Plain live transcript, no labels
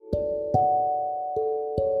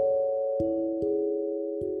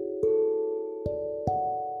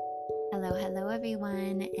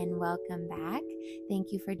everyone, and welcome back.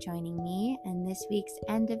 Thank you for joining me in this week's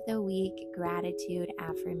end of the week gratitude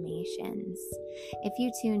affirmations. If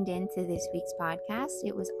you tuned into this week's podcast,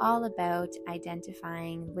 it was all about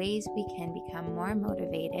identifying ways we can become more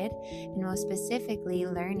motivated, and most specifically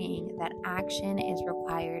learning that action is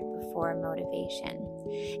required before motivation.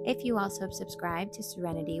 If you also have subscribed to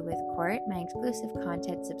Serenity with Court, my exclusive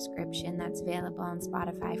content subscription that's available on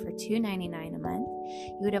Spotify for $2.99 a month,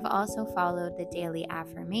 you would have also followed the daily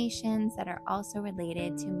affirmations that are also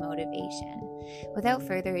related to motivation. Without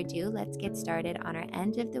further ado, let's get started on our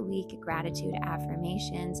end of the week gratitude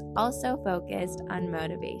affirmations, also focused on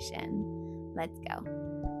motivation. Let's go.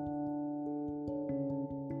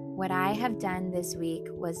 What I have done this week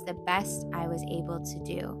was the best I was able to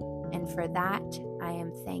do, and for that, I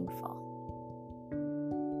am thankful.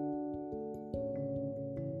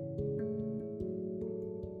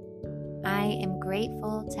 I am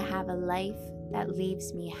grateful to have a life that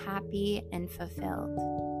leaves me happy and fulfilled.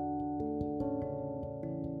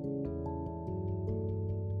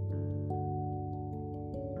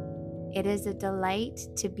 It is a delight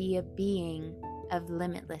to be a being of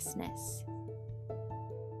limitlessness.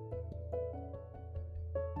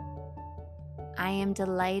 I am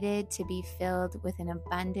delighted to be filled with an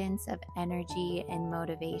abundance of energy and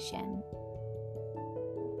motivation.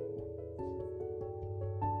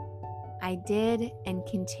 I did and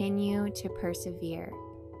continue to persevere.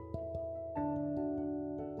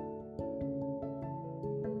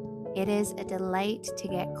 It is a delight to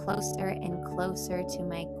get closer and closer to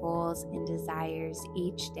my goals and desires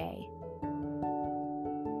each day.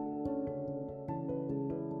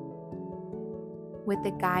 With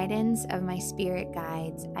the guidance of my spirit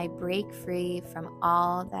guides, I break free from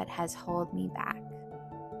all that has held me back.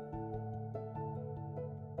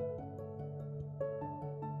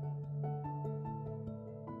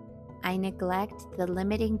 I neglect the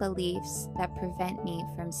limiting beliefs that prevent me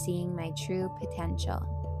from seeing my true potential.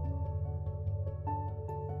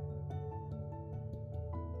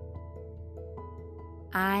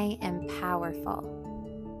 I am powerful.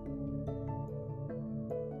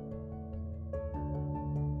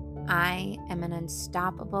 I am an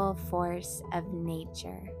unstoppable force of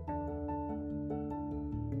nature.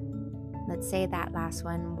 Let's say that last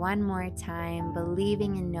one more time,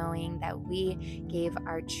 believing and knowing that we gave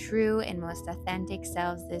our true and most authentic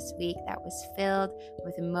selves this week that was filled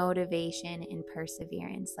with motivation and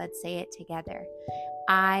perseverance. Let's say it together.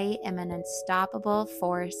 I am an unstoppable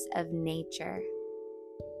force of nature.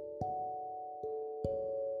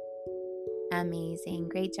 Amazing.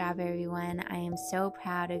 Great job, everyone. I am so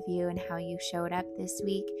proud of you and how you showed up this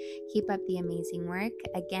week. Keep up the amazing work.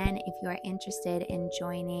 Again, if you are interested in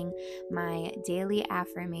joining my daily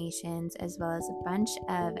affirmations as well as a bunch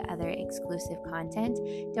of other exclusive content,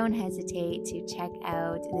 don't hesitate to check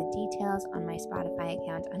out the details on my Spotify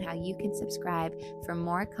account on how you can subscribe for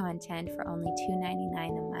more content for only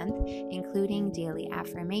 $2.99 a month, including daily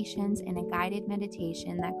affirmations and a guided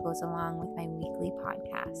meditation that goes along with my weekly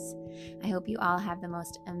podcasts. I hope you all have the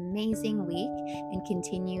most amazing week and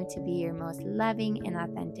continue to be your most loving and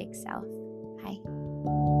authentic self.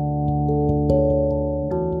 Bye.